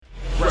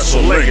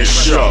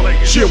WrestleLegend Show.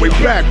 Here we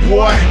back,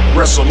 boy.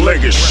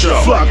 WrestleLegend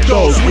Show. Fuck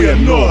those we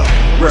annoy.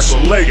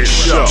 WrestleLegend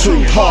Show.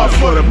 Too hard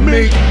for the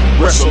meat.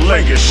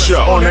 WrestleLegend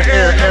Show. On the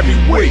air every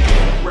week.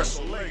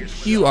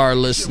 You are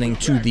listening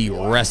to the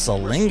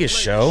WrestleLegend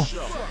Show.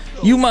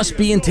 You must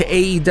be into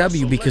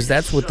AEW because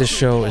that's what this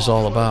show is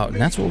all about, and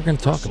that's what we're going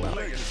to talk about.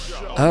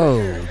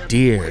 Oh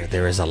dear,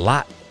 there is a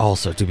lot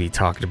also to be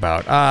talked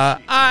about.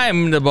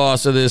 I'm the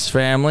boss of this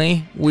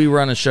family. We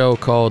run a show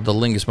called the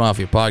Lingus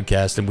Mafia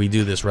Podcast, and we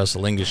do this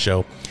WrestleLegend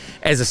Show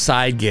as a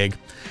side gig.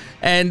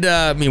 And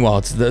meanwhile,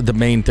 it's the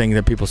main thing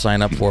that people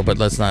sign up for, but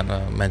let's not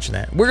mention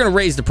that. We're going to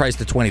raise the price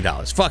to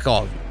 $20. Fuck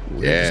all of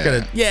you.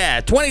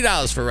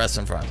 $20 for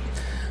Wrestling Friends.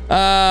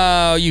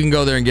 You can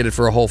go there and get it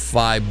for a whole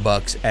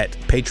 $5 at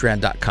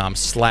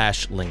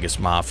patreon.com/Lingus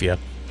Mafia.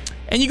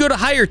 And you go to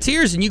higher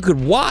tiers and you could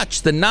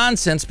watch the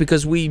nonsense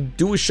because we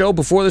do a show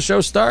before the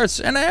show starts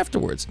and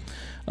afterwards.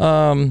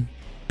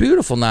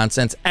 Beautiful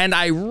nonsense. And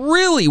I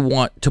really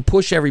want to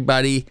push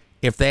everybody,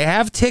 if they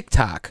have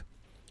TikTok,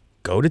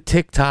 go to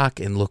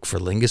TikTok and look for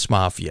Lingus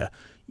Mafia.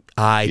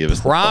 I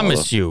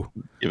promise you.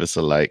 Give us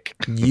a like.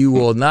 You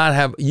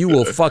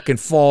will fucking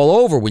fall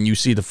over when you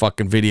see the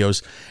fucking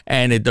videos.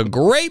 And the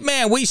great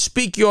man, we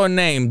speak your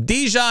name,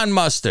 Dijon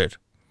Mustard.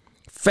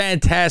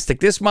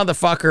 Fantastic. This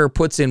motherfucker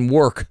puts in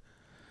work.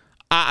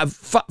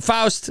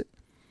 Faust,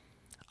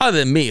 other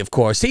than me, of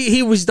course,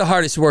 he was the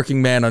hardest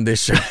working man on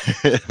this show.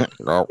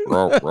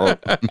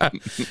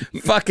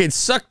 Fucking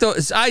sucked.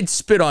 I'd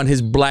spit on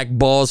his black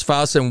balls,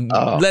 Faust, and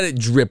let it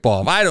drip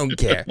off. I don't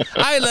care.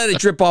 I let it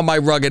drip on my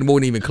rug and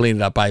won't even clean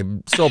it up.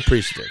 I'm so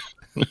appreciative.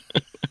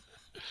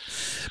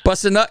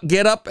 Bust a nut,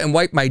 get up and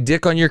wipe my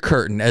dick on your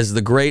curtain, as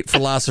the great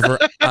philosopher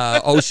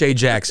O'Shea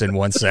Jackson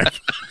once said.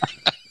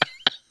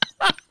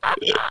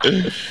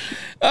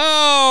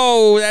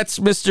 Oh, that's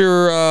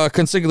Mr.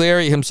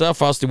 Consigliere himself,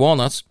 Fausty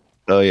Walnuts.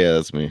 Oh, yeah,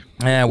 that's me.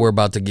 Yeah, we're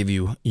about to give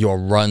you your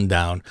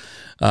rundown.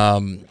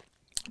 And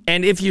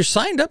if you're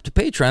signed up to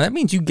Patreon, that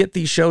means you get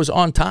these shows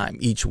on time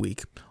each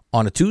week,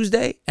 on a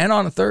Tuesday and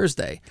on a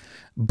Thursday.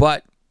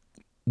 But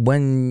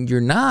when you're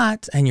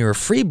not and you're a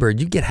free bird,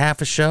 you get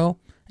half a show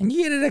and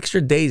you get it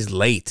extra days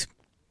late.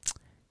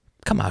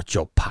 Come out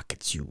your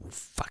pockets, you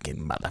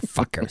fucking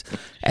motherfuckers.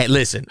 Hey,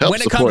 listen. Help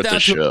when it comes down to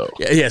show.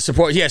 Yeah,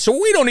 support. Yeah, so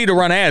we don't need to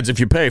run ads if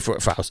you pay for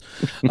it, Faust.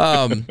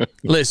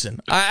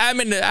 Listen,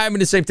 I'm in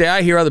the same thing.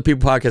 I hear other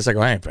people podcasts. I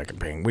go, I ain't fucking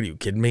paying. What are you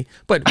kidding me?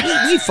 But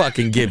we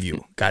fucking give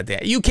you.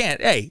 Goddamn, you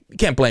can't. Hey, you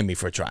can't blame me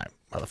for trying,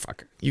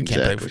 motherfucker. You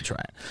can't blame me for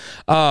trying.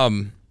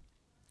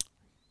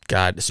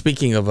 God,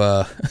 speaking of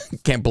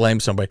can't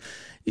blame somebody.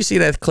 You see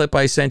that clip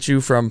I sent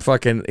you from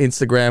fucking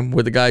Instagram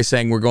with the guy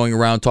saying we're going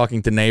around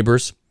talking to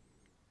neighbors?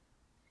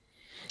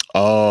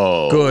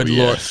 Oh, good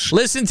yes.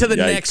 Lord. Listen to the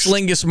next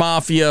Lingus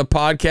Mafia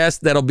podcast.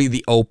 That'll be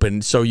the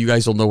open, so you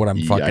guys will know what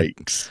I'm fucking.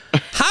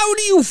 How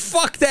do you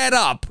fuck that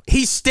up?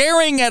 He's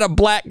staring at a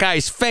black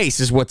guy's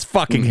face is what's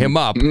fucking him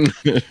up.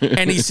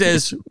 And he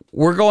says,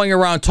 we're going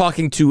around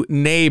talking to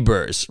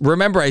neighbors.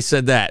 Remember I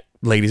said that,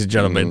 ladies and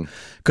gentlemen,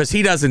 because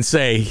he doesn't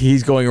say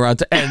he's going around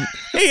to, and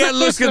he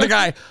looks at the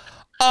guy.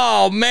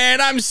 Oh,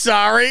 man, I'm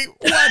sorry.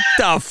 What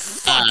the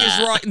fuck is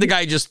wrong? The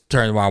guy just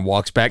turns around and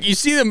walks back. You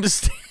see them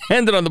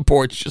standing on the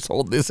porch, just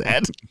holding his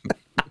head.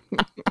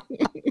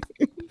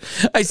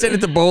 I said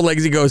it to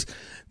Bowlegs. He goes,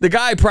 the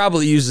guy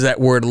probably uses that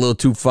word a little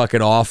too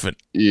fucking often.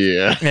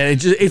 Yeah. And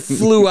it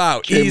flew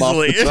out Came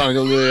easily. Off the tongue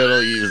a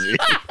little easy.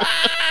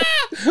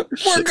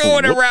 We're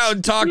going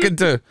around talking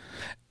to,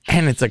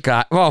 and it's a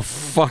guy. Oh,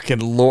 fucking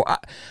Lord.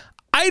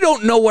 I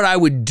don't know what I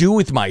would do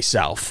with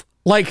myself.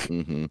 Like,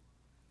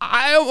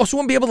 I also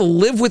want to be able to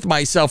live with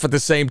myself at the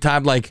same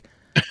time. Like,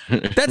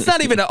 that's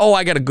not even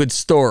I got a good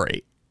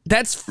story.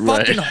 That's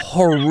fucking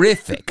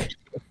horrific.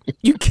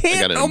 You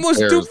can't almost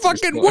do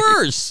fucking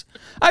worse.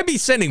 I'd be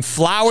sending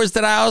flowers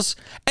to the house,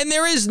 and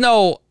there is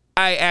no,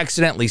 I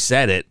accidentally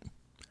said it.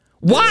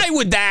 Why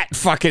would that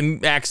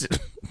fucking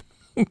accident?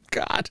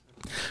 God.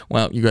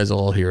 Well, you guys will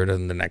all hear it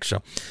in the next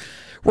show.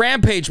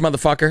 Rampage,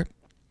 motherfucker.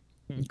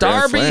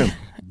 Darby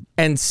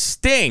and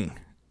Sting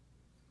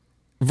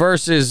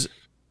versus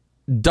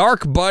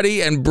Dark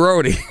Buddy and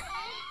Brody.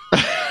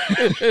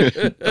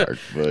 Dark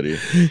Buddy.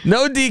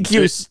 No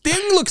DQ.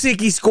 Sting looks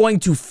like he's going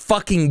to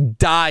fucking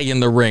die in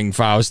the ring,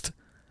 Faust.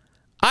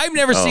 I've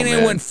never seen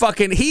anyone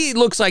fucking. He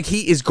looks like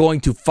he is going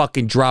to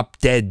fucking drop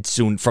dead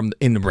soon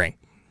in the ring.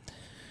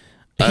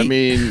 I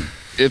mean,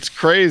 it's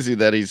crazy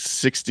that he's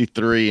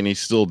 63 and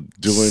he's still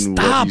doing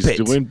what he's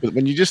doing. But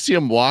when you just see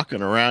him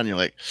walking around, you're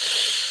like,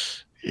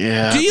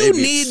 yeah. Do you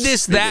need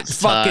this that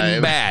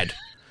fucking bad?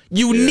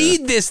 You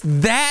need this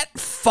that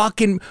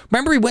fucking.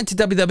 Remember, he went to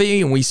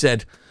WWE and we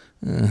said,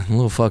 a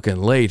little fucking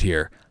late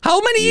here. How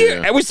many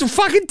years? It was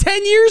fucking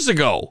 10 years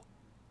ago.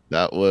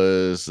 That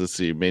was, let's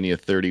see, Mania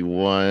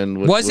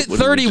 31. Was it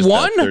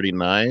 31?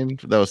 39?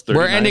 That was 39.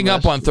 We're ending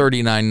up on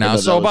 39 now,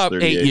 so about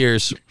 8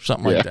 years,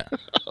 something like that.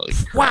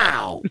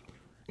 Wow.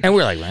 And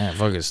we're like, man,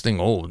 fuck this thing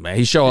old, man.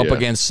 He show up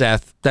against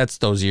Seth. That's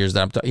those years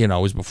that it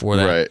was before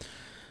that.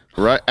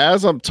 Right.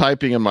 As I'm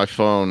typing in my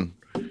phone,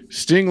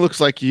 Sting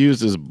looks like he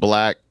uses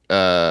black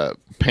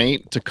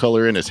paint to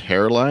color in his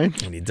hairline.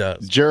 And he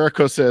does.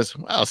 Jericho says,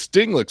 "Wow,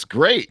 Sting looks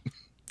great."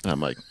 And I'm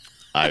like,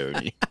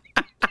 irony.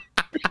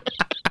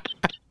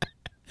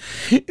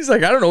 He's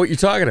like, I don't know what you're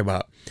talking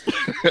about.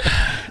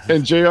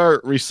 And JR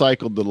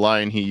recycled the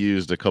line he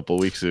used a couple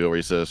weeks ago where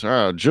he says,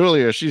 "Oh,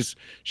 Julia, she's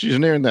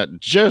nearing that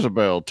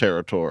Jezebel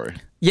territory."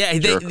 Yeah,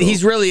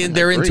 he's really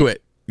they're into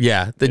it.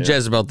 Yeah, the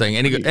Jezebel thing.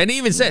 And he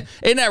even said,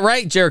 "Isn't that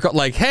right, Jericho?"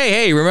 Like,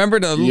 hey, remember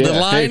the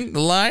line? Hey, the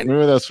line?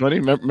 Remember that's funny?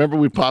 Remember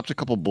we popped a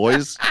couple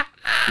boys?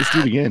 Let's do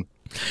it again.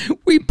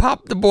 We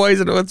popped the boys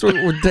and that's what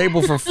we're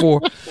table for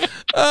 4.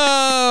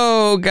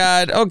 Oh,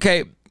 God.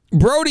 Okay.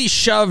 Brody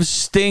shoves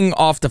Sting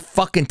off the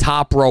fucking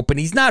top rope, and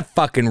he's not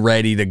fucking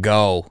ready to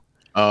go.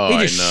 Oh,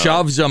 he just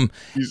shoves him,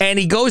 and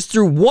he goes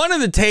through one of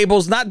the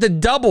tables, not the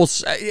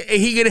doubles.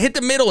 He could hit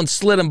the middle and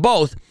slit them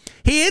both.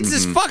 He hits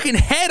his fucking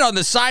head on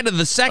the side of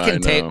the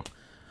second table.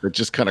 It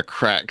just kind of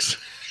cracks.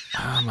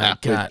 Oh, my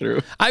God. Through.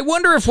 I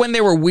wonder if when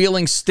they were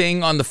wheeling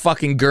Sting on the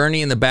fucking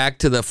gurney in the back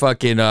to the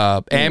fucking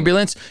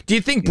ambulance, do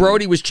you think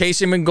Brody was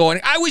chasing him and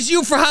going, "I was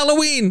you for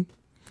Halloween"?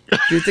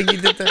 Do you think he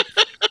did that?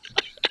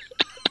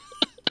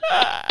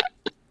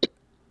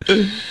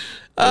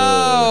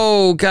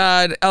 Oh,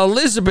 God.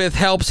 Elizabeth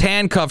helps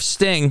handcuff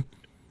Sting.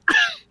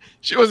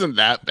 She wasn't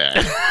that bad.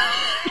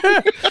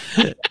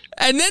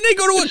 And then they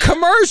go to a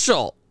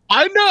commercial.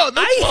 I know.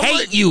 I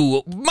hate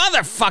you,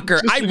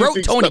 motherfucker. I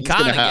wrote Tony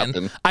Khan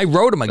again. I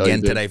wrote him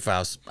again today,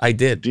 Faust. I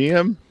did.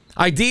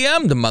 I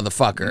DM'd the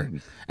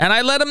motherfucker. And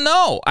I let him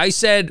know. I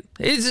said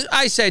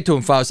to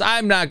him, Faust,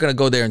 I'm not going to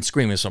go there and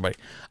scream at somebody.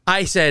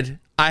 I said,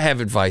 I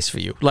have advice for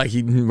you. Like,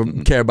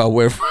 you care about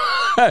where...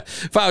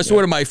 Faust,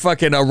 what am I,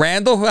 fucking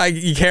Randall?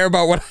 You care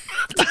about what I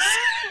have to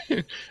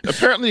say?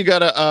 Apparently you got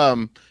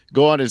to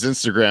go on his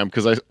Instagram,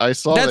 because I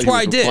saw that's that why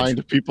I did. Replying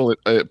to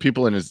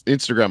people in his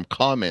Instagram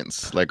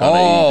comments. Like on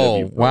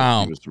AEW,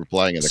 wow. He was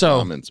replying in the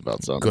comments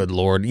about something. Good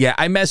Lord. Yeah,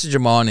 I messaged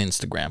him on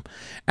Instagram.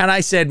 And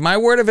I said, my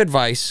word of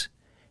advice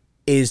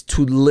is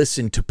to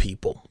listen to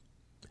people.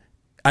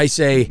 I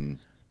say,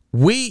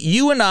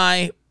 you and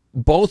I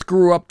both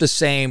grew up the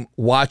same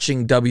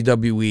watching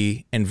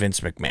WWE and Vince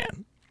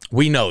McMahon.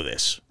 We know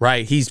this,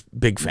 right? He's a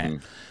big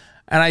fan.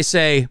 And I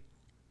say,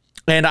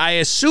 and I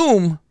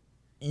assume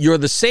you're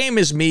the same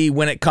as me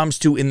when it comes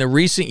to, in the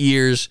recent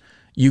years,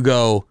 you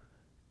go,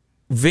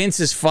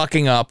 Vince is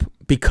fucking up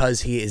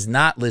because he is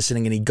not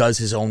listening and he does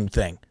his own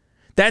thing.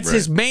 That's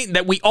his main,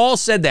 that we all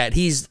said that.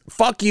 He's,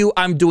 fuck you,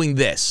 I'm doing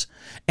this,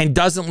 and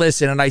doesn't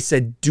listen. And I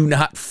said, do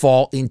not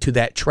fall into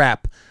that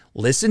trap.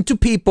 Listen to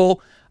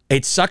people.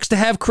 It sucks to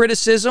have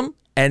criticism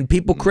and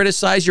people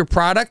criticize your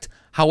product.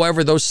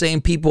 However, those same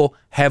people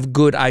have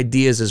good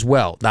ideas as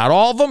well. Not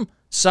all of them.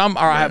 Some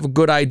have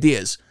good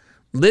ideas.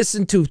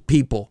 Listen to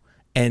people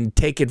and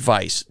take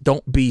advice.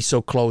 Don't be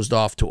so closed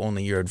off to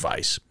only your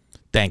advice.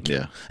 Thank you.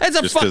 Yeah. That's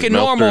a fucking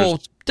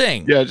normal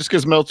thing. Yeah, just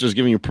because Meltzer's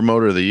giving you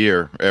Promoter of the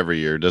Year every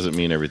year doesn't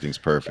mean everything's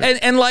perfect.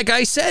 And like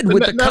I said,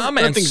 with the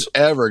comments... Nothing's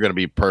ever going to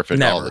be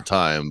perfect all the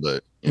time,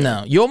 but...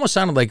 No, you almost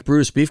sounded like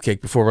Brutus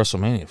Beefcake before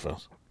WrestleMania,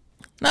 folks.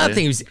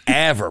 Nothing's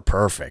ever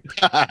perfect.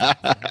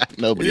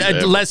 Nobody's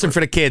a lesson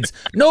for the kids.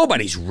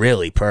 Nobody's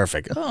really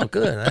perfect. Oh,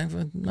 good.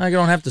 I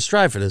don't have to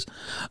strive for this.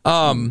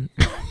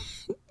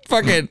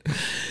 Fucking.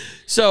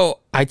 So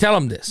I tell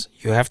him this.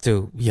 You have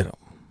to,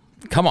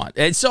 come on.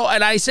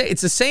 And I say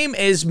it's the same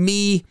as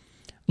me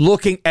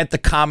looking at the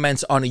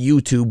comments on a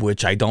YouTube,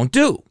 which I don't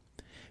do.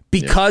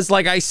 Because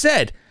like I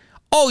said,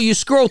 you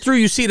scroll through,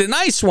 you see the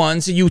nice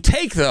ones, you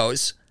take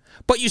those.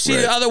 But you see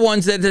the other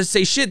ones that just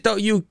say shit, though,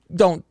 you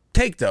don't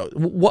take those.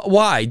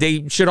 Why?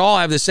 They should all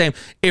have the same.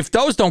 If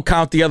those don't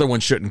count, the other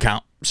ones shouldn't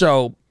count.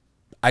 So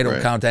I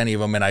don't count any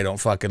of them, and I don't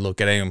fucking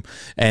look at any of them.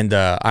 And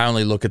I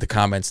only look at the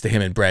comments to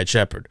him and Brad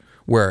Shepard,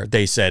 where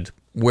they said,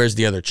 where's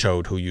the other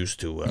chode who used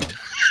to...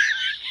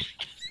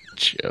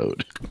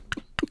 Chode.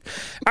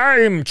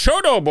 I'm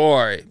Chodo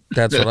Boy.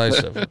 That's what I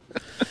said.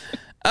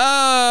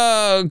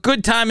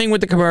 Good timing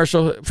with the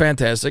commercial.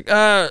 Fantastic.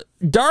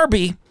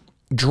 Darby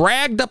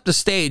dragged up the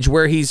stage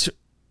where he's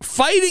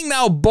fighting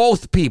now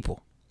both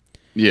people.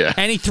 Yeah.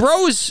 And he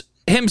throws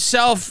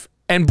himself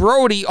and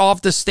Brody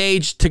off the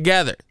stage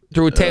together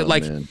through a table.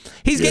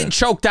 He's getting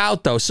choked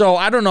out, though. So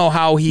I don't know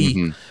how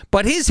he...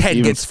 But his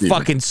head gets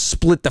fucking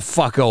split the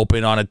fuck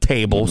open on a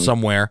table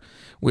somewhere.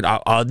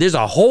 There's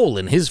a hole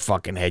in his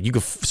fucking head. You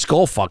could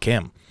skull fuck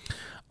him.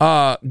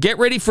 Get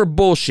ready for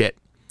bullshit.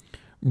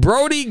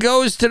 Brody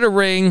goes to the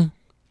ring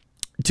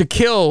to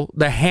kill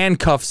the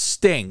handcuffed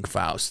Sting,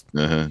 Faust.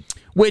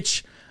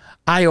 Which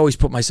I always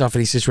put myself in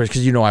these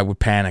situations because I would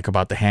panic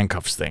about the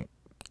handcuffs thing.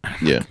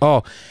 Yeah.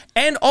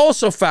 And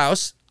also,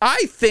 Faust,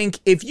 I think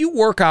if you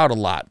work out a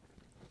lot,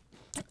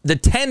 the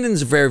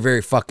tendons are very,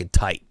 very fucking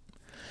tight.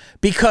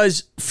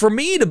 Because for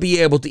me to be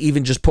able to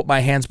even just put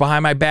my hands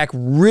behind my back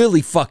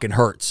really fucking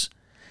hurts.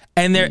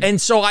 And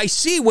so I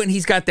see when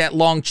he's got that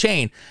long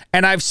chain,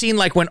 and I've seen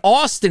like when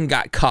Austin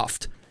got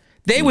cuffed,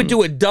 they would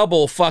do a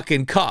double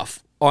fucking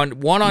cuff on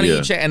one on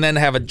each and then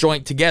have a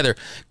joint together.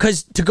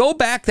 Because to go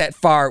back that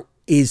far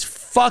is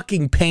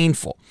fucking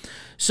painful.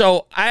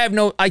 So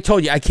I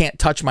told you I can't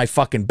touch my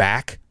fucking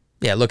back.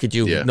 Yeah, look at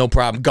you. Yeah. No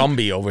problem.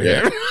 Gumby over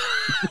here.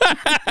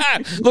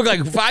 Look like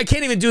I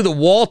can't even do the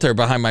Walter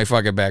behind my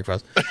fucking back.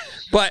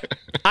 But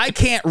I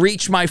can't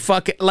reach my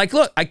fucking, like,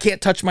 look, I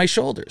can't touch my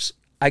shoulders.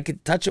 I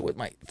could touch it with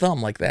my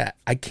thumb like that.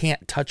 I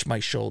can't touch my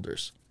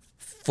shoulders.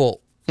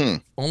 Full.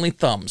 Only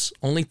thumbs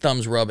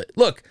rub it.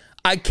 Look,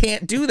 I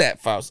can't do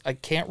that, Faust. I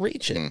can't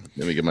reach it.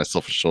 Let me give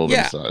myself a shoulder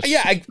massage.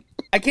 Yeah,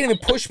 I can't even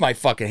push my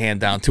fucking hand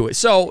down to it.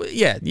 So,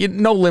 yeah,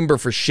 no limber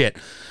for shit.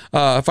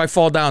 If I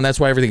fall down,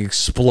 that's why everything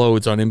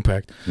explodes on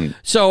impact.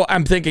 So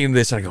I'm thinking of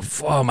this, and I go,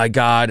 oh, my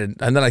God. And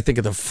then I think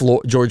of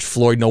the George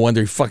Floyd. No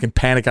wonder he fucking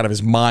panicked out of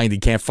his mind. He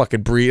can't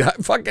fucking breathe.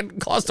 I'm fucking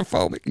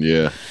claustrophobic.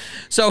 Yeah.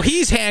 So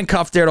he's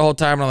handcuffed there the whole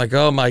time, and I'm like,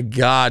 oh, my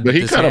God. But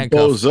he kind of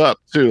bows up,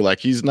 too. Like,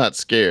 he's not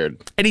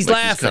scared. And he's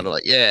laughing. He's kind of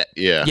like, yeah.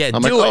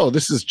 I'm like, do it. oh,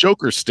 this is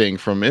Joker Sting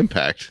from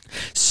Impact.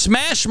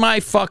 Smash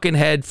my fucking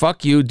head.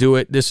 Fuck you. Do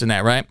it. This and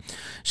that, right?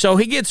 So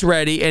he gets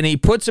ready, and he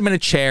puts him in a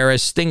chair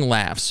as Sting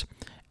laughs.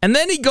 And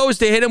then he goes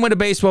to hit him with a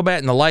baseball bat,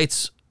 and the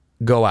lights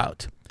go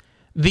out.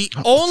 The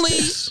only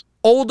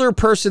older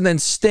person than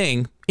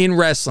Sting in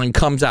wrestling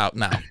comes out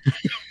now.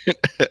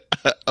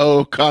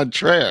 Au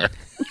contraire.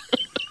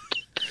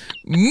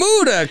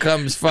 Muta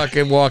comes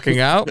fucking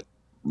walking out.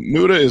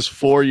 Muta is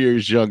 4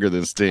 years younger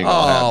than Sting.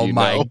 Oh,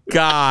 my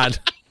God.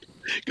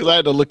 Because I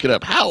had to look it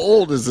up. How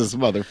old is this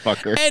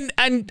motherfucker?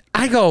 And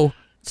I go,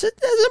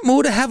 doesn't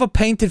Muta have a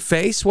painted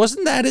face?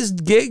 Wasn't that his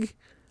gig?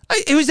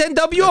 It was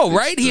NWO,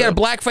 right? He had a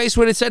black face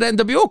when it said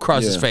NWO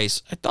across his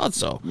face. I thought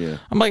so. Yeah.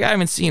 I'm like, I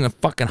haven't seen a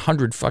fucking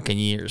 100 fucking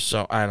years,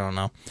 so I don't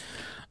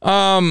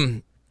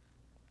know.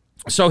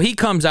 So he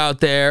comes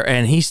out there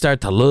and he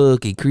starts to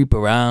look and creep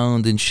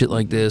around and shit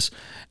like this,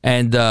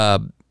 and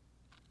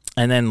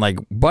then like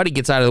Buddy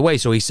gets out of the way,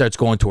 so he starts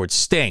going towards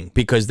Sting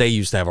because they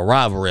used to have a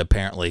rivalry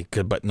apparently,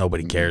 but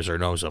nobody cares or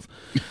knows of.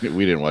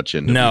 We didn't watch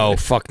it. No,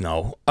 fuck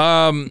no.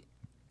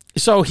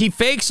 So he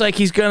fakes like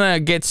he's gonna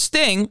get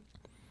Sting.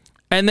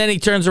 And then he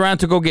turns around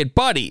to go get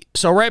Buddy.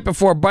 So right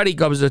before Buddy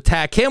goes to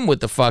attack him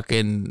with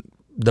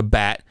the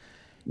bat,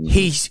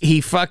 he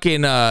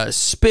fucking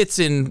spits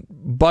in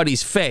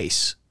Buddy's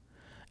face.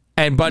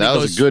 And Buddy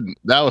goes,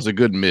 that was a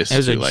good miss. It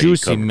was a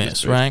juicy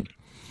miss, right?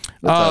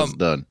 That's how it's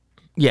done.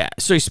 Yeah.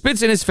 So he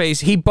spits in his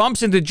face. He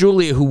bumps into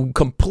Julia, who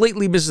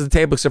completely misses the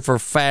table except for her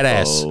fat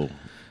ass,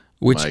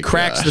 which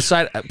cracks the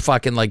side.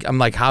 Fucking like, I'm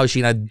like, how is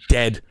she not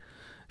dead?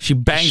 She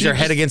bangs her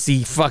head against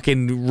the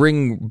fucking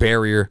ring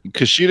barrier.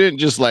 Because she didn't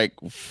just like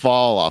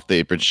fall off the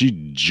apron. She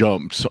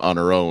jumped on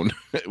her own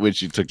when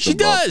she took the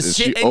bump.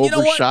 She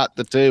overshot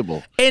the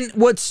table. And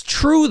what's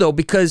true, though,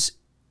 because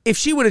if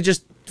she would have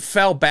just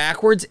fell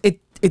backwards,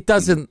 it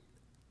doesn't.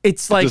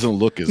 It's like. It doesn't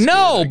look as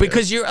good,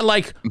 because you're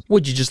like,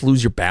 would you just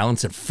lose your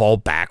balance and fall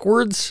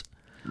backwards?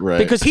 Right.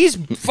 Because he's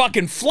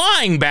fucking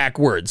flying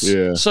backwards.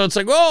 Yeah. So it's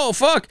like, oh,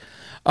 fuck.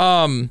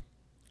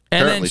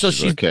 And apparently then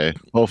she's okay.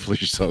 Hopefully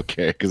she's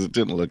okay because it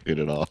didn't look good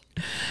at all.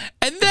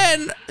 And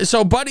then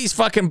so Buddy's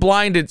fucking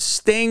blinded.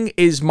 Sting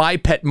is my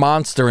pet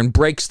monster and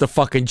breaks the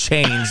fucking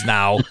chains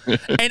now.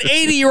 An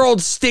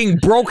 80-year-old Sting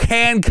broke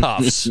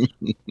handcuffs.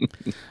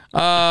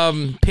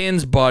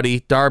 Pins Buddy.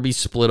 Darby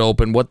split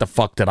open. What the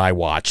fuck did I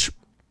watch?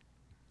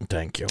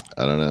 Thank you.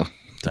 I don't know.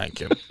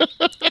 Thank you.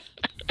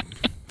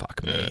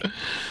 Fuck me.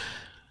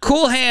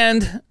 Cool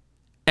Hand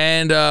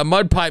and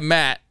Mud Pie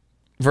Matt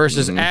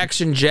versus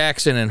Action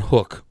Jackson and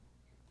Hook.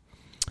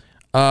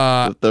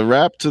 The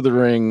rap to the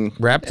ring.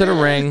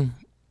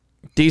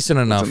 Decent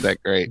enough. Isn't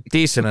that great?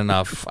 Decent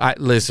enough.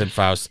 Listen,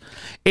 Faust.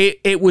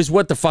 It was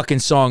what the fucking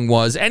song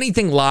was.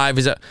 Anything live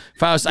is a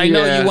Faust. I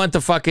know you want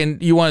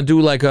to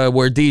do like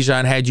where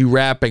Dijon had you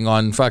rapping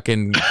on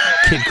fucking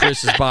Kid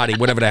Chris's body,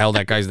 whatever the hell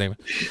that guy's name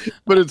is.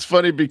 But it's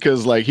funny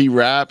because like he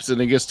raps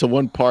and he gets to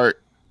one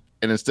part,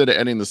 and instead of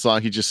ending the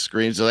song, he just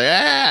screams like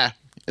ah.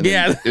 And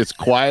it's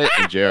quiet,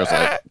 and Jared's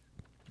like,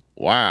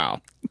 wow.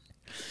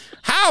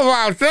 How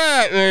about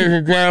that, ladies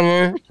and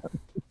gentlemen?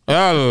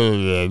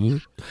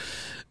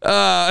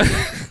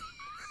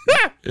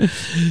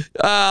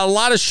 A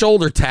lot of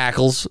shoulder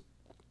tackles.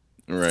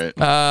 Right.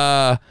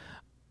 A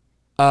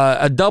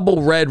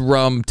double red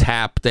rum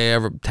tap. They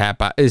ever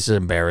tap out? It's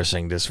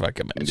embarrassing. This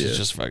fucking match. It's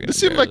just fucking. It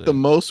seemed like the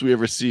most we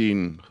ever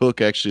seen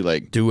Hook actually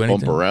like do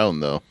anything, bump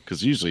around though,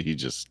 because usually he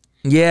just.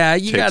 Yeah,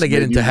 you got to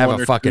get into have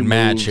a fucking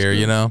match here,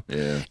 you know?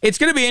 Yeah. It's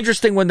going to be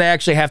interesting when they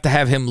actually have to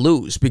have him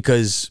lose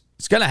because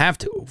it's going to have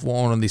to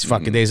one of these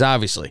fucking days,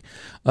 obviously.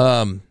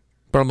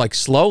 But I'm like,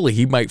 slowly,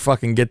 he might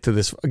fucking get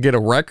a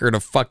record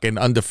of fucking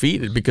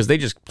undefeated because they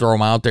just throw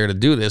him out there to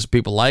do this.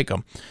 People like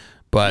him.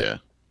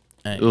 But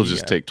it'll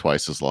just take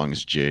twice as long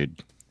as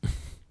Jade.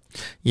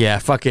 Yeah,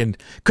 fucking.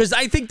 Because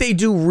I think they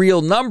do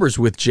real numbers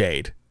with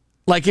Jade.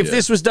 Like, if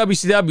this was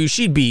WCW,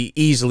 she'd be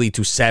easily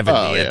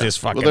 270 at this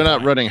fucking Well, they're not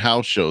point. running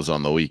house shows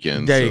on the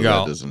weekend. There you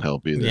go. That doesn't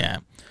help either. Yeah.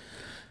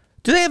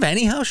 Do they have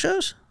any house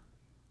shows?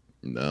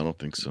 No, I don't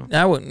think so.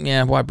 I wouldn't.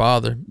 Yeah, why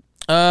bother?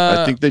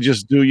 I think they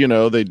just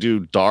do, they do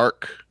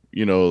dark,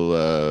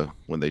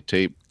 when they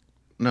tape.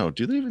 No,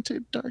 do they even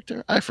tape dark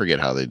there? I forget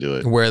how they do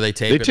it. Where they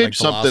tape They it, tape like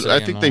something.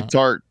 Colossae I think they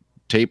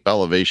tape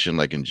elevation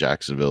like in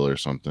Jacksonville or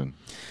something.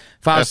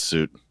 Faust,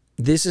 suit.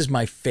 This is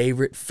my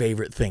favorite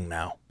thing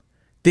now.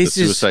 This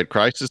the Suicide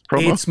Crisis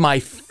promo? It's my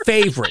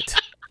favorite.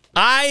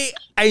 I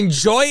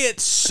enjoy it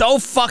so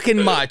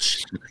fucking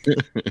much.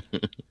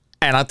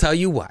 And I'll tell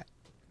you why.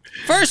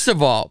 First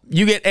of all,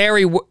 you get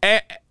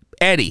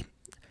Eddie.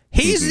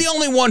 He's the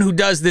only one who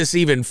does this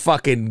even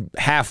fucking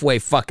halfway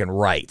fucking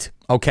right.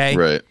 Okay?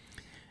 Right.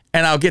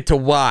 And I'll get to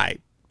why.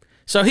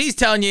 So he's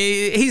telling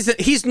you,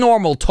 he's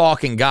normal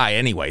talking guy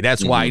anyway.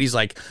 That's why. He's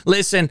like,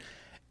 listen,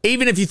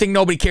 even if you think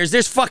nobody cares,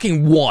 there's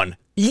fucking one.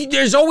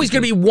 There's always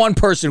going to be one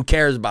person who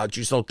cares about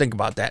you, so think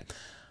about that.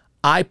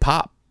 I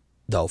pop,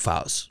 though,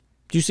 Faust.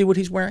 Do you see what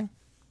he's wearing?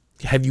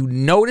 Have you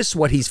noticed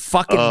what he's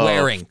fucking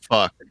wearing?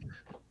 Fuck.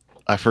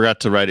 I forgot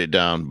to write it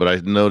down, but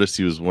I noticed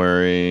he was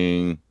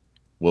wearing,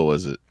 what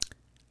was it?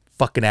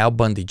 Fucking Al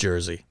Bundy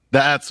jersey.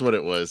 That's what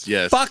it was,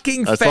 yes.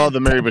 Fucking I saw the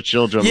Married with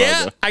Children yeah,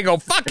 logo. I go,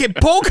 fucking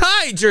Polk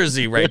High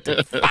jersey right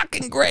there.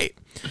 Fucking great.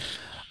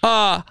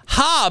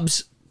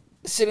 Hobbs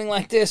sitting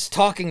like this,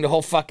 talking the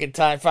whole fucking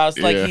time, Faust.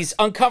 Like he's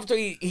uncomfortable.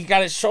 He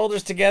got his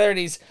shoulders together, and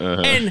he's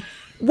and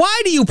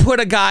why do you put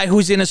a guy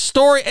who's in a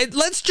story?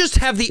 Let's just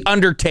have the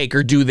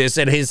Undertaker do this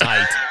at his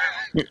height.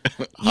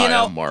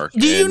 Mark.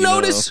 Do you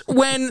notice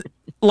when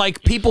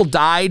like people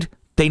died,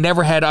 they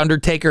never had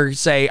Undertaker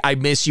say, "I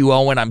miss you,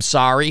 Owen. I'm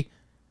sorry."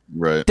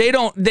 Right. They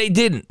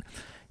didn't.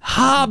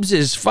 Hobbs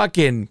is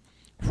fucking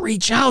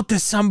reach out to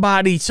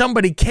somebody.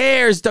 Somebody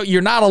cares.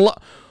 You're not alone.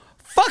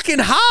 Fucking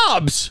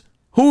Hobbs,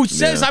 who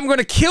says I'm going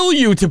to kill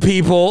you to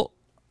people.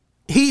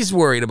 He's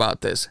worried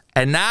about this.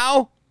 And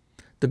now,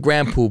 the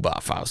Grand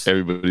Poobah, Faust.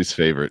 Everybody's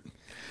favorite.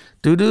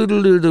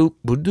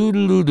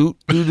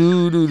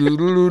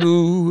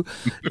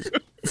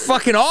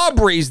 Fucking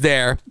Aubrey's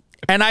there.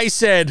 And I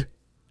said,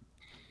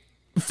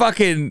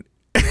 fucking...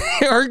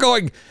 her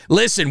going,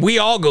 listen, we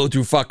all go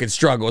through fucking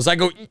struggles. I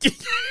go,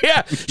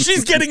 yeah,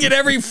 she's getting it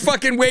every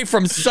fucking way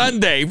from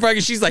Sunday.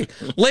 Fucking, she's like,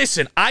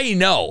 listen, I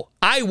know.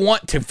 I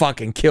want to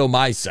fucking kill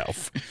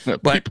myself.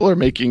 But people are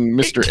making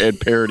Mr. Ed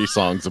parody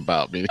songs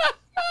about me.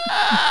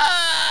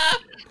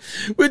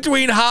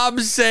 Between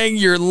Hobbs saying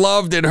you're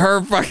loved and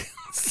her fucking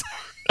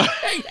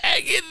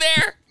hang in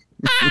there.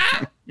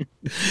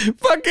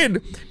 Fucking,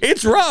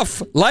 it's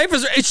rough. Life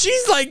is. And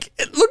she's like,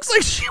 it looks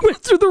like she went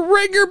through the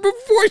ringer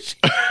before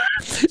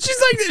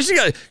she's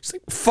like,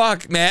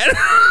 fuck, man.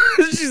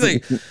 She's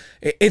like,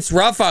 it's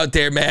rough out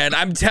there, man.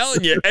 I'm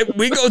telling you,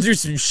 we go through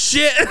some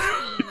shit.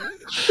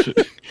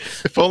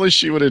 If only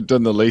she would have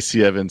done the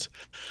Lacey Evans.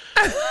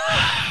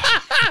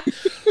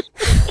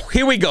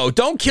 Here we go.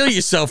 Don't kill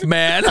yourself,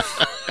 man.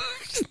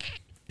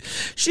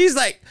 She's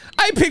like,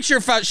 I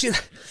picture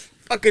she's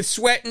fucking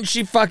sweating.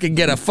 She fucking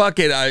get a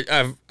fucking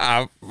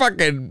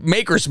fucking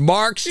maker's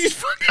mark. She's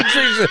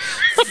fucking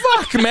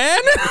fuck, man.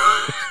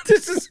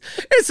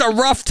 It's a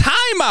rough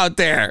time out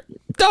there.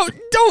 Don't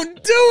do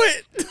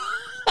it.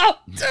 Don't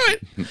do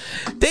it.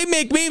 They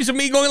make memes of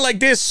me going like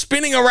this,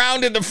 spinning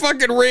around in the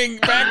fucking ring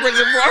backwards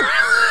and forwards.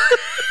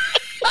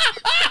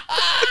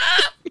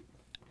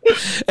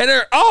 And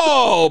they're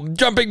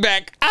jumping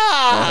back.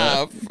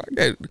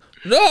 Fucking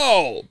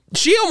no.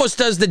 She almost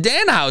does the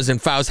Danhausen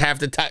Faust half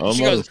the time. Almost.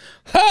 She goes,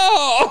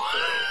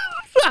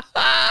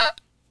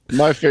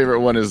 My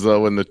favorite one is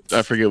though when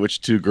I forget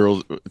which two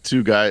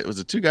guys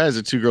or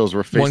two girls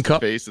were face to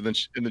face, and then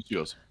she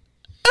goes,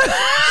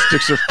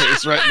 sticks her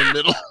face right in the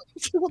middle.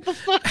 What the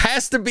fuck?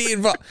 Has to be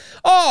involved.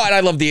 Oh, and I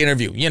love the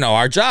interview. You know,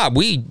 our job,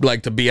 we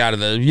like to be out of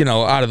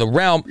the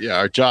realm. Yeah,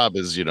 our job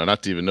is,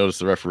 not to even notice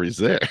the referee's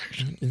there.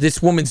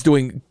 This woman's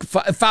doing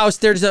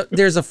Faust. There's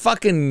a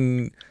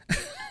fucking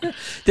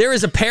there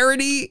is a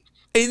parody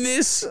in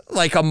this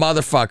like a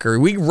motherfucker.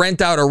 We rent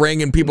out a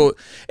ring and people,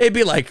 it'd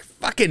be like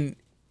fucking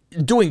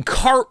doing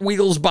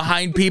cartwheels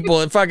behind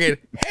people and fucking,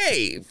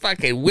 hey,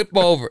 fucking whip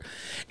over.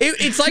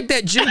 It's like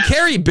that Jim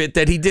Carrey bit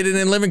that he did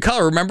in Living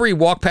Color. Remember he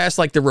walked past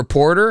like the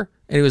reporter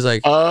and he was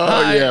like,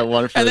 oh yeah,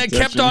 wonderful. And then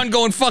kept on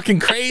going fucking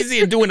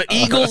crazy and doing the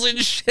eagles and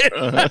shit.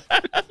 It'd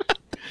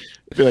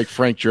be like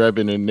Frank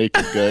Drebin in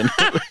Naked Gun.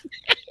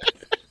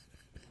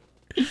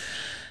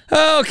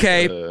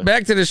 Okay,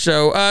 back to the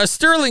show.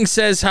 Sterling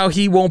says how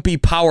he won't be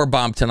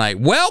powerbombed tonight.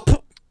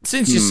 Welp,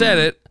 since you said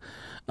it,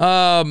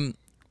 and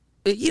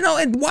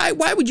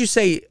why would you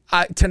say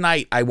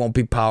tonight I won't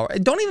be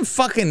Don't even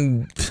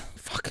fucking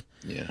fuck.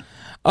 Yeah.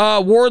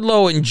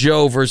 Wardlow and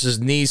Joe versus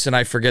Nice, and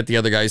I forget the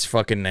other guy's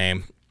fucking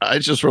name. I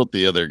just wrote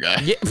the other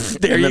guy. Yeah,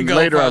 there you go.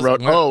 Later I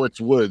wrote,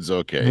 it's Woods.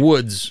 Okay.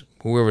 Woods,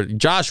 whoever,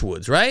 Josh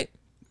Woods, right?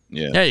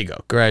 Yeah. There you go.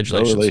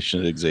 Congratulations. No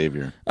relation to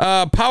Xavier.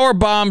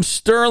 Powerbomb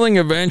Sterling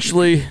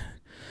eventually,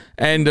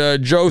 and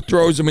Joe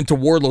throws him into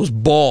Wardlow's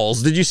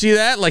balls. Did you see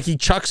that? Like he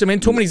chucks him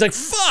into him, and he's like,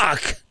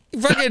 "Fuck!"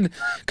 Fucking,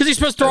 because he's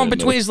supposed to throw him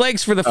between his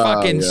legs for the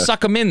fucking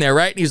suck him in there,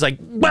 right? And he's like,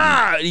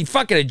 "Bah!" He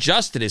fucking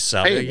adjusted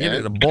himself. Hey, get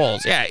into the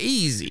balls. Yeah,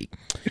 easy.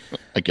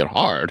 I get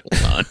hard.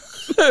 Hold on.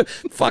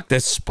 Fuck, the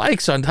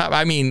spikes on top.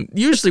 I mean,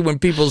 usually when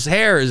people's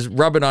hair is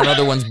rubbing on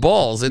other one's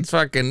balls, it's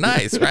fucking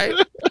nice, right?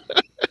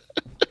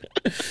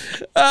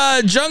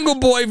 Jungle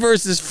Boy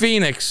versus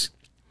Phoenix.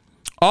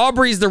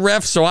 Aubrey's the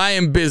ref, so I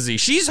am busy.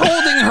 She's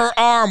holding her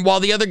arm while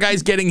the other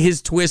guy's getting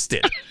his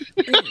twisted.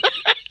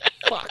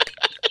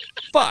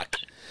 Fuck.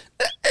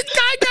 That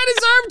guy got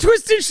his arm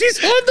twisted. She's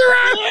holding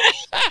her arm.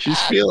 She's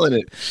feeling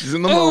it. She's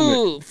in the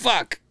moment.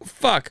 Fuck.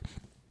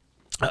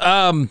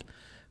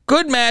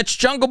 Good match.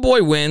 Jungle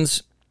Boy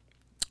wins.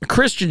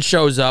 Christian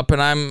shows up,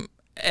 and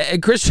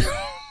Christian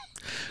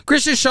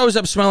shows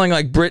up smelling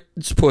like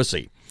Brit's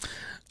pussy.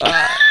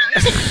 They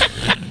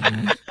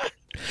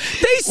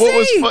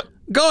say,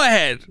 go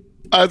ahead.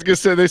 I was gonna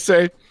say, they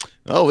say,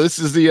 oh, this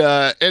is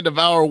the end of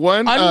hour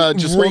 1.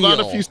 Just hold on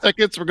a few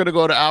seconds. We're gonna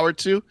go to hour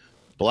 2.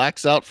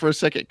 Blacks out for a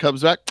second,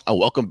 comes back.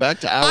 Welcome back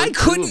to hour 2. I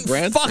couldn't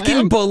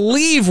fucking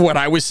believe what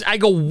I was. I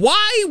go,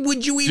 why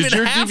would you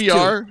even have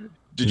to?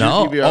 Did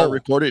your DVR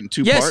record it in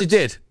 2 parts? Yes, it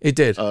did. It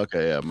did.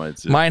 Okay, yeah,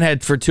 mine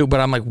had for 2,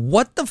 but I'm like,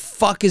 what the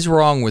fuck is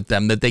wrong with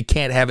them that they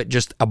can't have it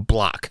just a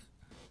block?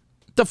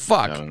 The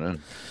fuck? I don't know.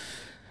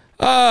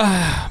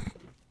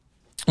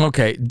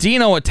 Okay,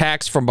 Dino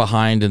attacks from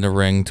behind in the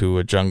ring to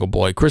a Jungle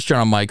Boy. Christian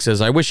on mic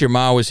says, I wish your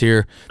ma was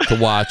here to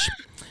watch,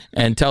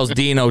 and tells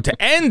Dino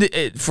to end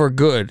it for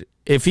good.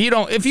 If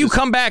you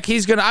come back,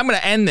 I'm gonna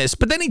end this.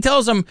 But then he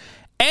tells him,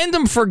 end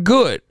him for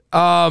good.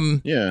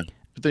 Yeah.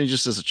 But then he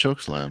just says a choke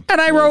slam. And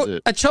I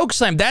wrote a choke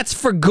slam. That's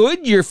for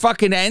good? You're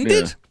fucking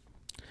ended?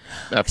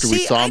 Yeah. After we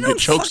saw him get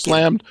choke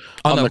slammed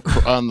on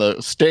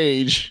the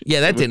stage.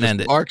 Yeah, that didn't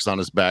end it. Marks on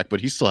his back, but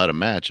he still had a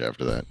match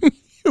after that.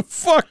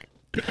 Fuck.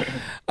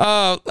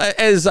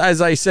 As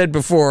I said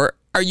before,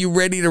 are you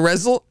ready to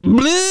wrestle?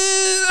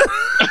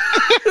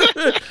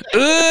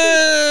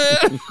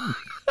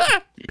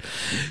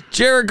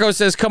 Jericho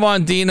says, come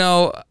on,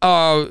 Dino.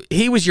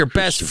 He was your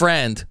best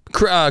friend,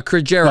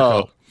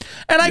 Jericho.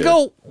 And I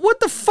go, what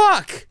the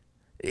fuck?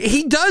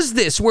 He does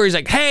this where he's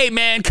like, hey,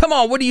 man, come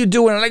on, what are you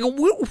doing? And I go,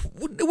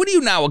 what are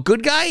you now, a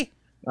good guy?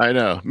 I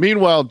know.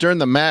 Meanwhile, during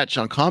the match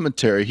on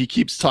commentary, he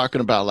keeps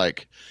talking about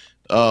like,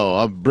 oh,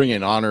 I'm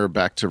bringing honor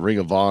back to Ring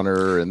of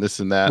Honor and this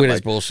and that. With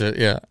his bullshit,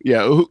 yeah.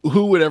 Yeah,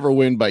 who would ever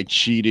win by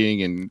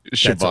cheating? And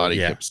Shivani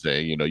kept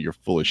saying, you're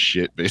full of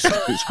shit,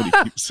 basically, is what he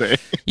keeps saying.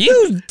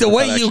 The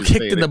way you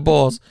kicked in the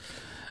balls.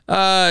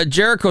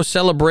 Jericho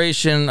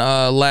celebration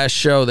last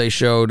show they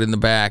showed in the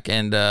back,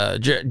 and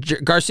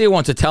Garcia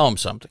wants to tell him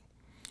something.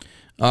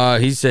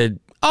 He said,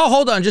 oh,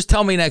 hold on, just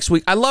tell me next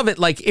week. I love it.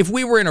 Like, if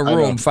we were in a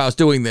room, if I was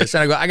doing this,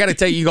 and I go, I got to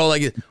tell you, go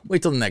like,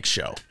 wait till the next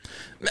show.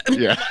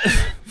 Yeah.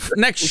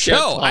 Next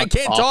show. I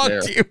can't talk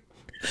to you.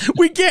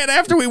 We can't.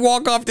 After we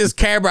walk off this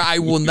camera, I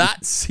will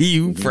not see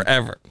you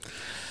forever.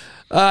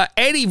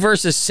 Eddie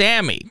versus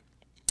Sammy.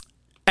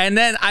 And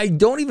then I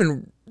don't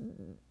even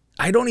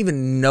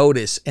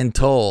notice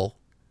until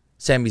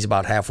Sammy's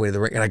about halfway to the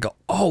ring, and I go,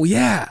 oh,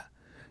 yeah.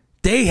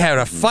 They had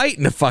a fight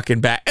in the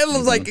fucking back. It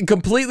was like it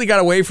completely got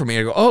away from me.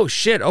 I go, oh,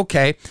 shit,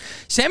 okay.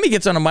 Sammy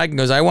gets on the mic and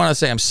goes, I want to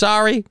say I'm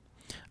sorry.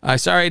 I'm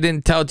sorry I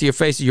didn't tell it to your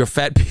face. You're a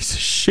fat piece of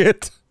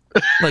shit.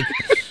 Like,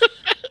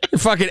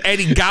 fucking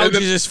Eddie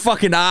gouges his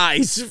fucking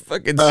eyes.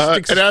 Fucking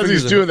and as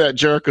he's doing that,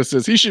 Jericho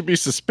says he should be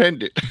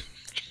suspended.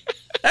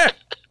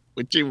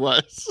 Which he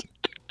was.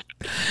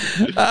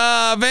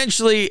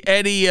 Eventually,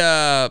 Eddie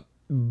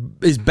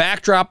is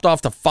back dropped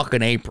off the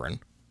fucking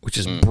apron, which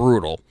is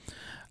brutal.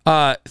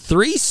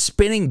 3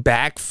 spinning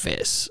back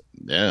fists.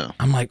 Yeah.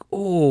 I'm like,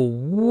 oh,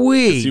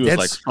 wait. He was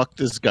like, fuck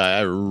this guy.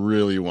 I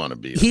really want to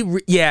beat him.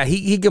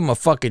 He gave him a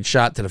fucking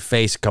shot to the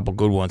face, a couple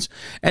good ones.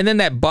 And then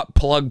that butt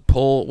plug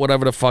pull,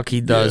 whatever the fuck he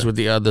does with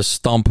the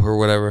stump or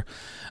whatever.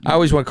 I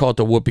always want to call it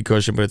the whoopee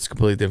cushion, but it's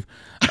completely different.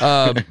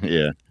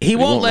 He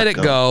won't let it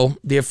go.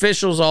 The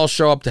officials all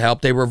show up to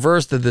help. They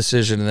reverse the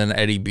decision, and then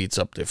Eddie beats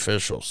up the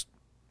officials.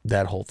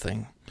 That whole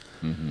thing.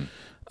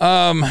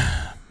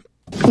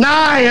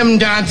 I am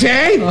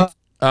Dante.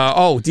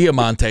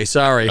 Diamante,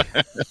 sorry.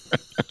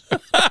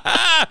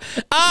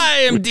 I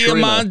am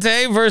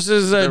Diamante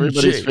versus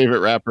everybody's favorite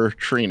rapper,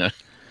 Trina.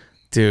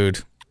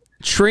 Dude.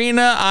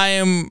 Trina, I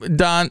am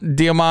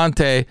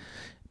Diamante.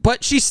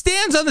 But she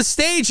stands on the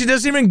stage. She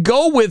doesn't even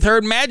go with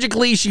her.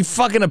 Magically, she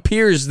fucking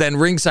appears then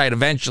ringside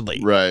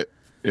eventually. Right.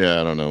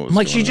 Yeah, I don't know. I'm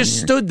like, she just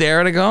stood there,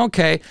 and I go,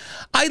 okay.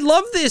 I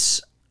love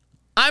this.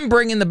 I'm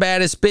bringing the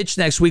baddest bitch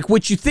next week,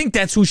 which you think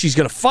that's who she's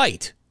going to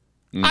fight.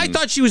 I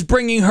thought she was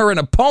bringing her an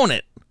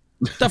opponent.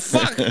 The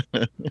fuck?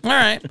 All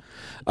right.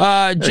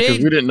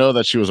 Jade. We didn't know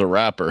that she was a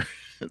rapper,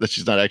 that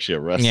she's not actually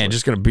a wrestler. Yeah,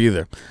 just going to be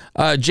there.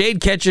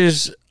 Jade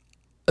catches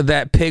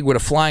that pig with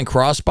a flying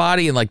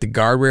crossbody, and like the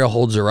guardrail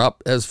holds her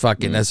up. That's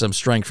fucking, that's some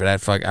strength for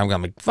that. Fuck, I'm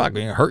going to be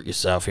fucking hurt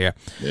yourself here.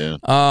 Yeah.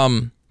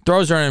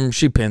 Throws her in,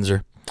 she pins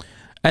her.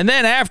 And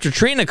then after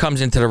Trina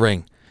comes into the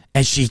ring,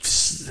 and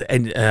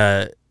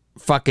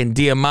fucking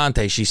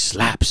Diamante, she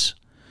slaps.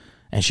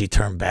 And she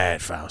turned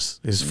bad,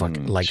 Faust. This is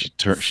fucking like she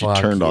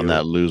turned on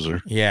that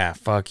loser. Yeah,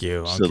 fuck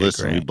you. So okay,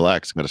 listen, we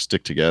blacks got to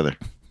stick together.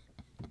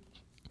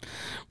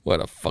 What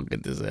a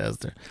fucking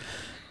disaster.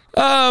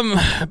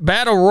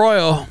 Battle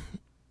Royal.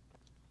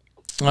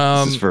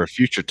 This is for a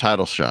future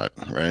title shot,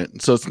 right?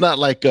 So it's not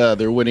like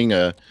they're winning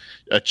a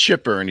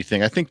chip or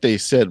anything. I think they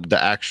said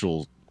the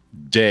actual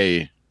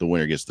day the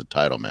winner gets the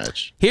title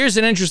match. Here's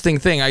an interesting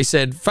thing. I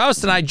said,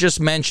 Faust and I just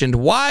mentioned,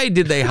 why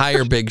did they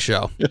hire Big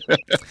Show?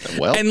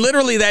 Well, And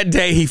literally that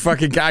day, I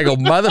go,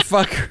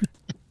 motherfucker.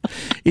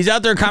 He's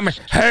out there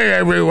commenting, hey,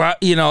 everyone.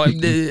 You know,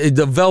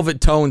 the velvet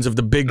tones of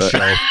the Big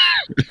Show.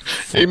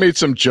 he made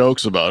some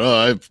jokes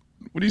about,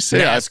 what do you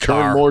say? I've NASCAR.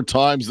 turned more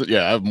times. I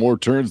have more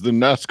turns than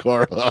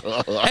NASCAR.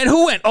 And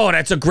who went, oh,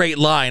 that's a great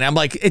line. I'm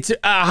like, it's a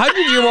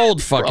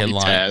 100-year-old fucking Probably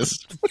line.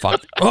 Taz.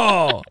 Fuck.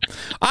 Oh.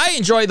 I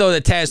enjoy, though,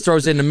 that Taz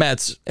throws in the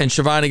Mets and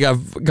Shivani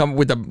got come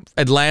with the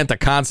Atlanta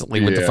constantly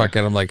with the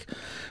fucking, I'm like,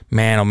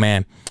 man, oh,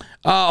 man.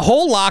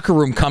 Whole locker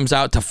room comes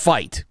out to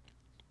fight.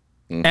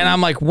 And I'm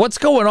like, what's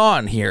going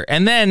on here?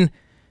 And then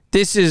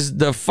this is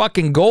the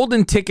fucking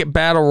golden ticket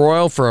battle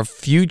royal for a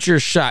future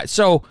shot.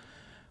 So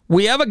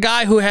we have a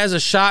guy who has a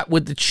shot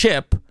with the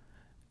chip,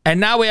 and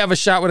now we have a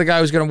shot with a guy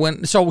who's going to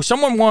win. So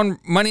someone won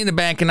Money in the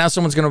Bank, and now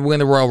someone's going to win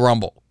the Royal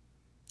Rumble.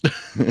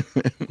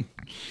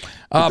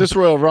 This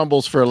Royal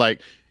Rumble's for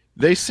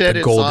they said The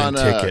it's golden on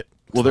ticket.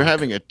 Well,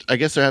 I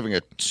guess they're having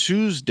a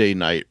Tuesday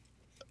night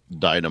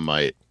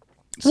Dynamite.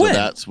 So When?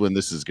 that's when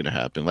this is going to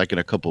happen, like in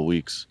a couple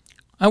weeks.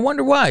 I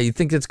wonder why. You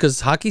think it's because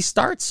hockey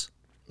starts?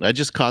 I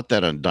just caught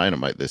that on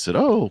Dynamite. They said,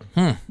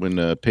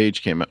 when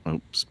Paige came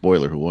out,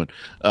 spoiler, who won?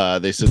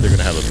 They said they're going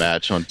to have a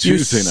match on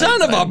Tuesday You night.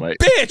 son of Dynamite.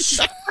 a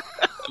bitch!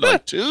 On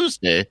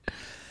Tuesday.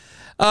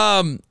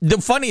 The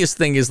funniest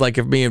thing is, like,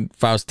 if me and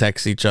Faust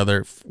text each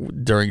other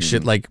during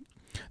shit like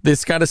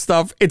this kind of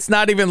stuff, it's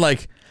not even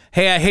like,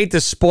 hey, I hate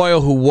to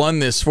spoil who won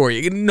this for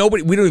you. We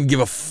don't even give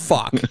a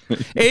fuck.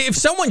 If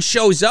someone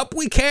shows up,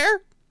 we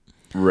care.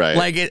 Right.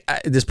 Like,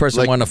 this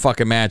person won a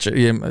fucking match,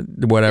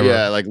 whatever.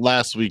 Yeah, like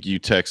last week you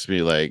text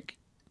me like,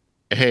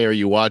 hey, are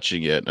you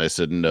watching it? And I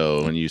said no.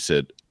 And you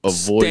said,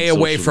 avoid Stay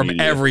away social from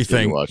media everything.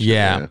 if you watch it."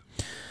 Yeah.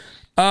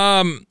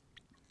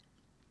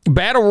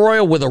 Battle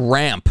Royal with a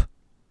ramp.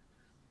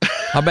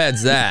 How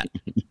bad's that?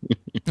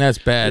 That's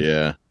bad.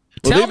 Yeah.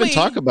 Well, Tell they even me-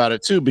 talk about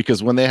it too,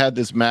 because when they had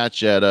this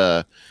match at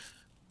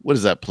what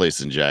is that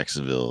place in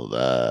Jacksonville?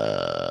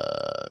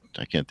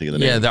 I can't think of the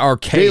name. Yeah, the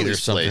arcade or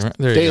Daly's something. place. Right?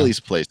 There you go. Daly's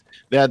place.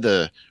 They had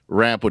the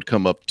ramp would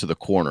come up to the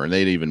corner, and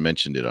they'd even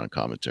mentioned it on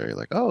commentary.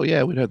 Like, oh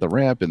yeah, we'd have the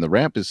ramp, and the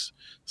ramp is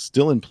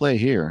still in play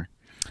here.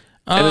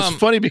 And it's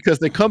funny because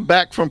they come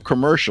back from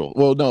commercial.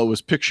 Well, no, it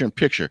was picture in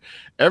picture.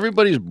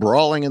 Everybody's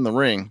brawling in the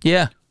ring.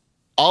 Yeah.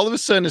 All of a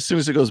sudden, as soon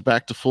as it goes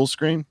back to full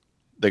screen,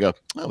 they go,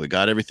 oh, we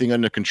got everything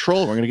under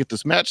control. We're going to get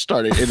this match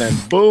started. And then,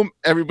 boom,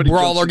 everybody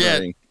Brawl jumps in the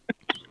again. ring.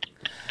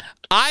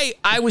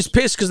 I was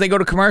pissed because they go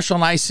to commercial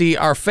and I see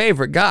our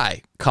favorite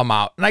guy come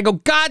out. And I go,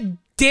 God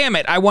damn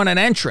it, I want an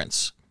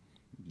entrance.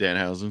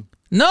 Danhausen.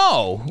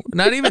 No,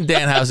 not even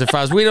Danhausen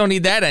Faust. We don't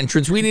need that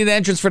entrance. We need an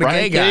entrance for the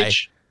Brian gay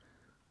Cage? guy.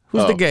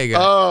 Who's the gay guy?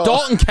 Oh.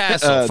 Dalton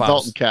Castle, Faust.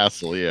 Dalton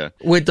Castle, yeah.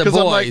 With the 'Cause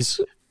I'm like, boys.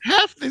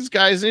 half these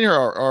guys in here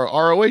are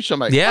ROH. I'm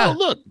like, Yeah. oh,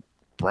 look,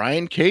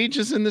 Brian Cage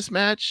is in this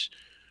match.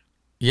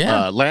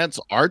 Yeah. Lance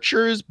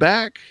Archer is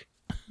back.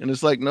 And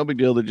it's like, no big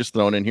deal. They're just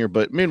thrown in here.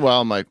 But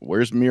meanwhile, I'm like,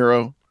 where's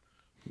Miro?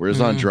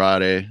 Where's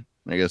Andrade?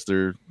 I guess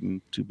they're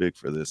too big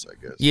for this, I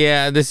guess.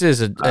 Yeah, this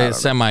is a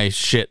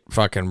semi-shit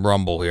fucking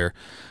rumble here.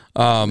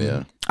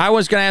 Yeah. I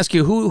was going to ask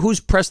you, who's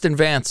Preston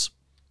Vance?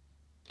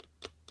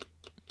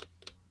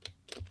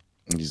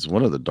 He's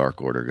one of the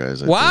Dark Order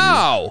guys. I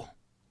Wow.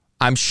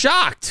 I'm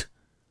shocked.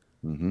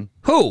 Mm-hmm.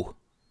 Who?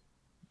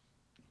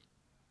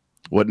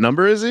 What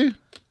number is he?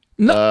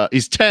 No.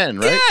 He's 10,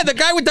 right? Yeah, the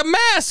guy with the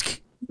mask.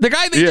 The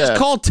guy they just Yeah.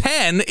 called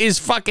 10 is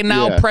fucking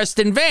now Yeah.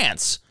 Preston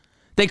Vance.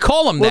 They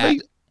call him Well,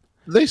 that.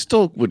 they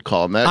still would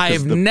call him that.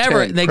 'cause I've the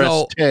never- 10, they press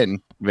go- 10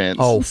 Vance.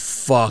 Oh,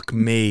 fuck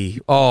me.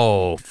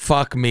 Oh,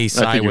 fuck me I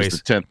think he was sideways.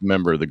 the 10th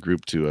member of the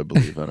group too, I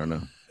believe. I don't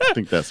know. I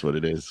think that's what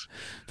it is.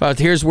 But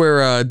here's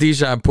where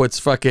Dijon puts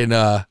fucking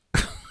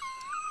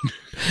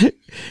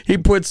he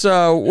puts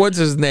what's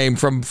his name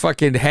from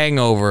fucking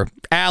Hangover,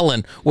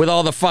 Alan, with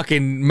all the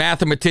fucking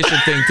mathematician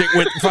thing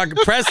with fucking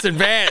Preston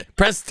Van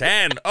press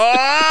 10.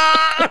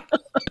 Oh,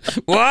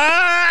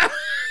 what?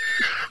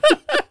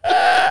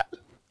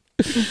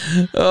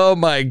 Oh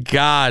my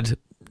god.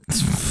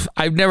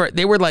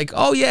 They were like,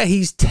 oh yeah,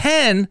 he's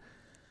 10,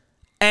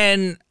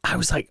 and I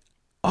was like,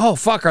 oh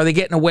fuck, are they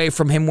getting away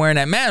from him wearing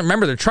that mask?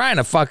 Remember, they're trying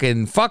to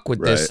fucking fuck with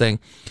this Right. thing.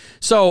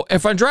 So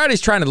if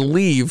Andrade's trying to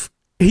leave,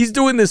 he's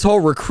doing this whole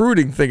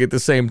recruiting thing at the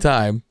same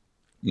time.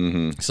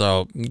 Mm-hmm.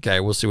 So okay,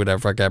 we'll see what the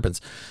fuck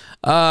happens.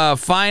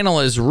 Final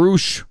is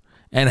Roosh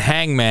and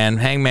Hangman.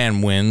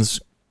 Hangman wins.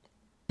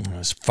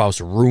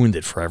 Faust ruined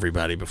it for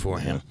everybody before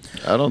him.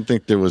 I don't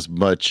think there was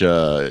much.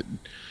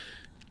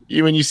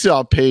 When you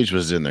saw Paige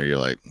was in there, you're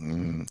like,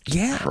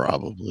 Yeah.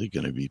 probably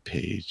gonna be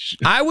Paige.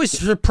 I was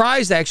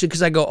surprised actually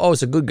because I go, oh,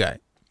 it's a good guy.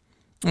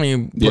 I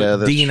mean, put Yeah,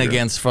 that's Dean true.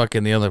 against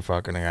fucking the other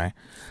fucking guy.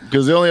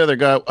 Because the only other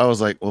guy, I was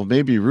like, well,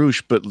 maybe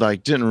Roosh, but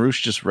like, didn't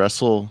Roosh just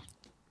wrestle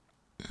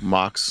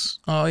Mox?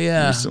 Oh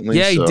yeah, Recently,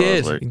 yeah, he so I was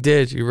did. like- He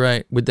did. You're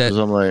right. With that, Because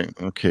I'm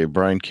like, okay,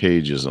 Brian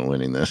Cage isn't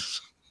winning this.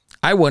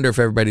 I wonder if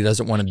everybody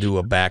doesn't want to do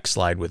a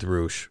backslide with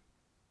Roosh.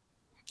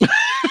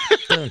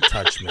 Don't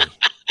touch me.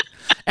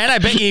 And I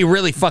bet you he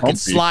really fucking Bumpy.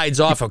 slides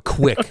off a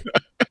quick.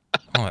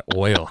 want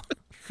oil.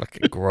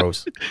 Fucking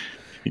gross.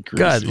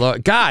 God,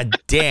 Lord, God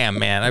damn,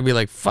 man. I'd be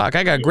like, fuck,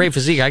 I got a great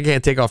physique. I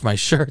can't take off my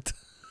shirt.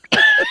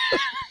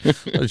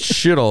 There's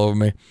shit all over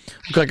me.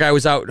 Look like I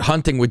was out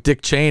hunting with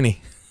Dick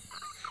Cheney.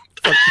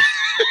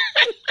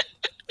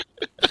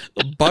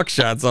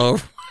 Buckshot's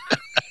over.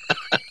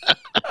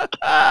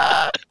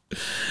 Oh,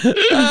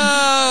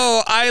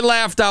 I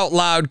laughed out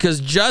loud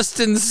because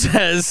Justin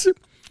says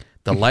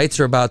the lights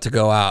are about to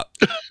go out.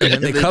 And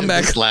then they come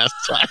back last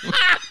time.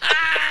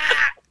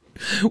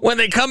 When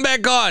they come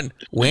back on,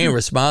 we ain't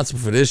responsible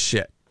for this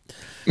shit.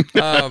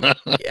 I'm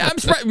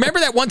surprised.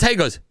 Remember that one time he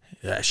goes,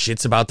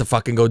 shit's about to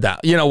fucking go down.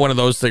 You know, one of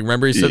those things.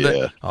 Remember he said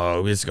that?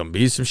 Oh, it's going to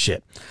be some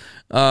shit.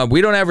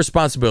 We don't have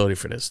responsibility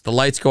for this. The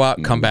lights go out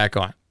and come back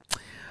on.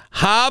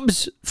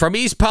 Hobbs from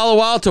East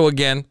Palo Alto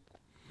again.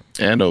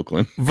 And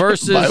Oakland.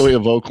 Versus by way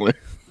of Oakland.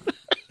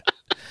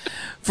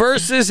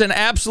 Versus an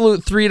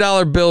absolute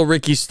 $3 bill,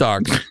 Ricky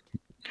Starks.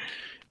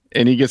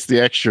 And he gets the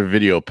extra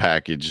video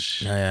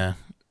package. Yeah.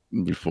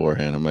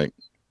 Beforehand. I'm like,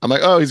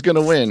 oh, he's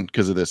gonna win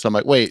because of this. I'm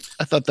like, wait,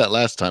 I thought that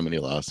last time when he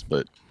lost,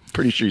 but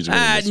pretty sure he's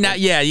winning.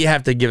 Yeah, you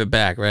have to give it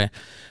back, right?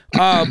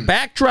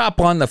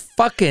 Backdrop on the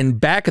fucking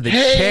back of the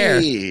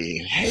chair.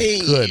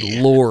 Hey, good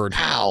Lord.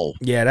 Ow.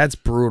 Yeah, that's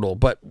brutal.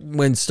 But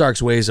when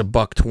Starks weighs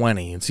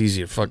 $120, it's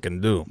easy to fucking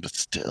do. But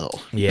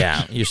still.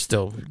 Yeah, you're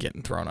still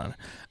getting thrown on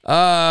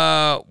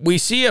it. We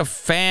see a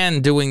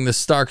fan doing the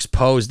Starks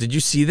pose. Did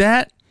you see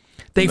that?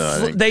 They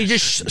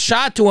just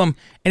shot to him,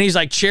 and he's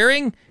like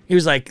cheering. He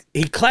was like,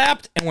 he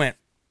clapped and went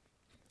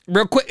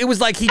real quick. It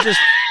was like he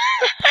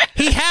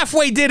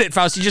halfway did it,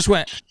 Faust. He just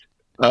went.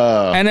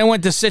 And then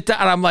went to sit down,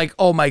 and I'm like,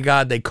 oh my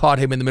God, they caught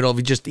him in the middle of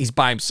he's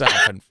by himself.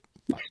 And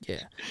fuck,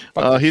 yeah.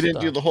 He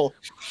didn't do the whole.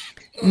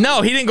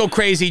 No, he didn't go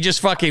crazy. He just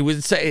fucking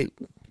would say,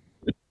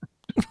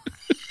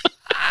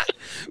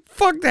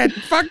 fuck that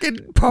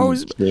fucking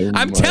pose.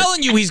 I'm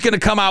telling you, he's going to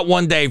come out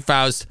one day,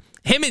 Faust.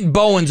 Him and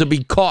Bowens will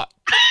be caught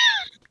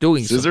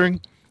doing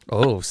scissoring.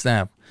 Oh,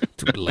 snap.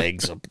 2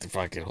 legs up the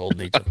fucking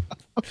holding each other.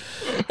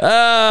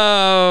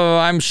 Oh,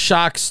 I'm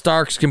shocked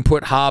Starks can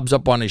put Hobbs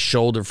up on his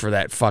shoulder for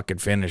that fucking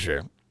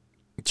finisher.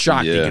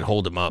 Shocked he can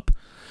hold him up.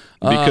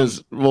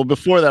 Because,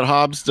 before that,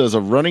 Hobbs does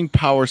a running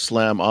power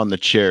slam on the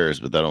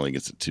chairs, but that only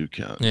gets a 2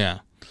 count. Yeah.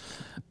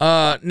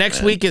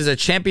 Next week is a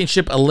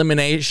championship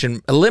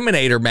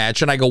eliminator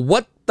match, and I go,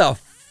 what the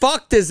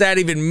fuck does that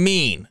even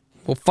mean?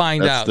 We'll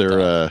find out. That's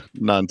their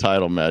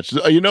non-title match.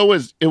 You know,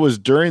 it was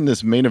during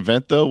this main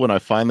event, though, when I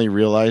finally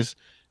realized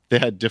they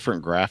had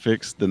different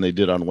graphics than they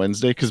did on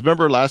Wednesday. Because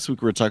remember last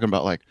week we were talking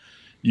about, like,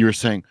 you were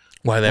saying,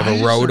 why they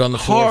have a road on the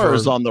floor?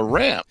 Cars on the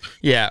ramp.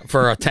 Yeah,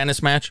 for a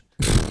tennis match.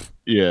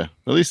 Yeah,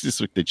 at least this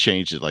week they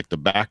changed it. Like the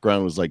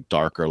background was like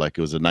darker, like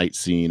it was a night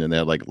scene, and they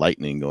had like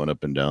lightning going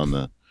up and down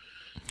the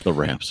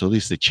ramp. So at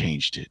least they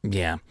changed it.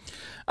 Yeah.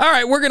 All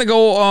right, we're gonna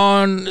go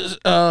on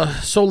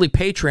solely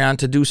Patreon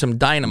to do some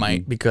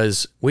Dynamite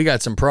because we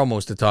got some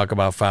promos to talk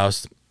about,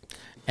 Faust,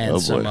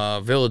 and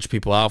some Village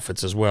People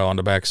outfits as well on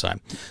the backside.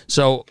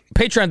 So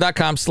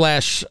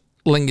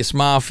patreon.com/Lingus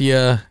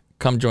Mafia.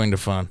 Come join the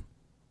fun.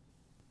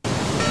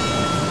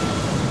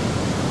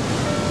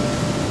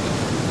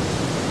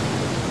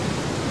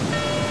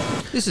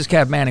 This is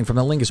Cav Manning from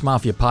the Lingus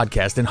Mafia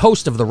podcast and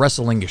host of the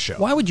WrestleLingus Show.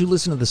 Why would you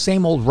listen to the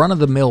same old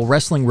run-of-the-mill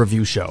wrestling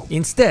review show?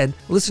 Instead,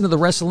 listen to the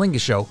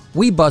WrestleLingus Show.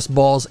 We bust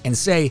balls and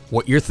say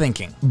what you're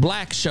thinking.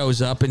 Black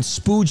shows up and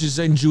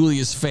spooges in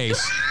Julia's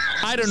face.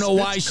 I don't know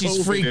why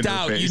she's freaked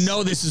out. You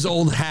know this is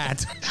old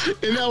hat.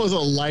 And that was a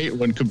light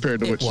one compared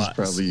to what she's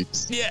probably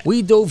used. Yeah.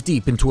 We dove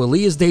deep into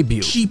Aaliyah's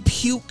debut. She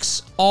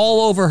pukes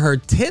all over her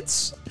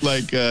tits.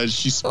 Like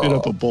she spit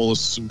up a bowl of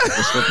soup or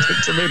something.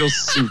 Tomato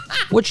soup.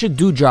 What should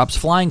Dewdrop's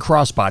flying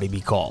crossbody be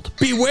called?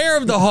 Beware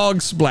of the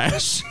hog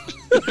splash.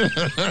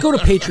 Go to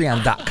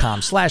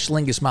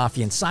patreon.com/Lingus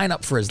Mafia and sign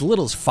up for as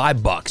little as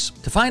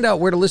 $5. To find out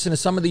where to listen to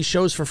some of these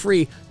shows for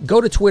free, go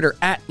to Twitter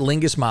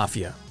 @Lingus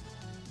Mafia.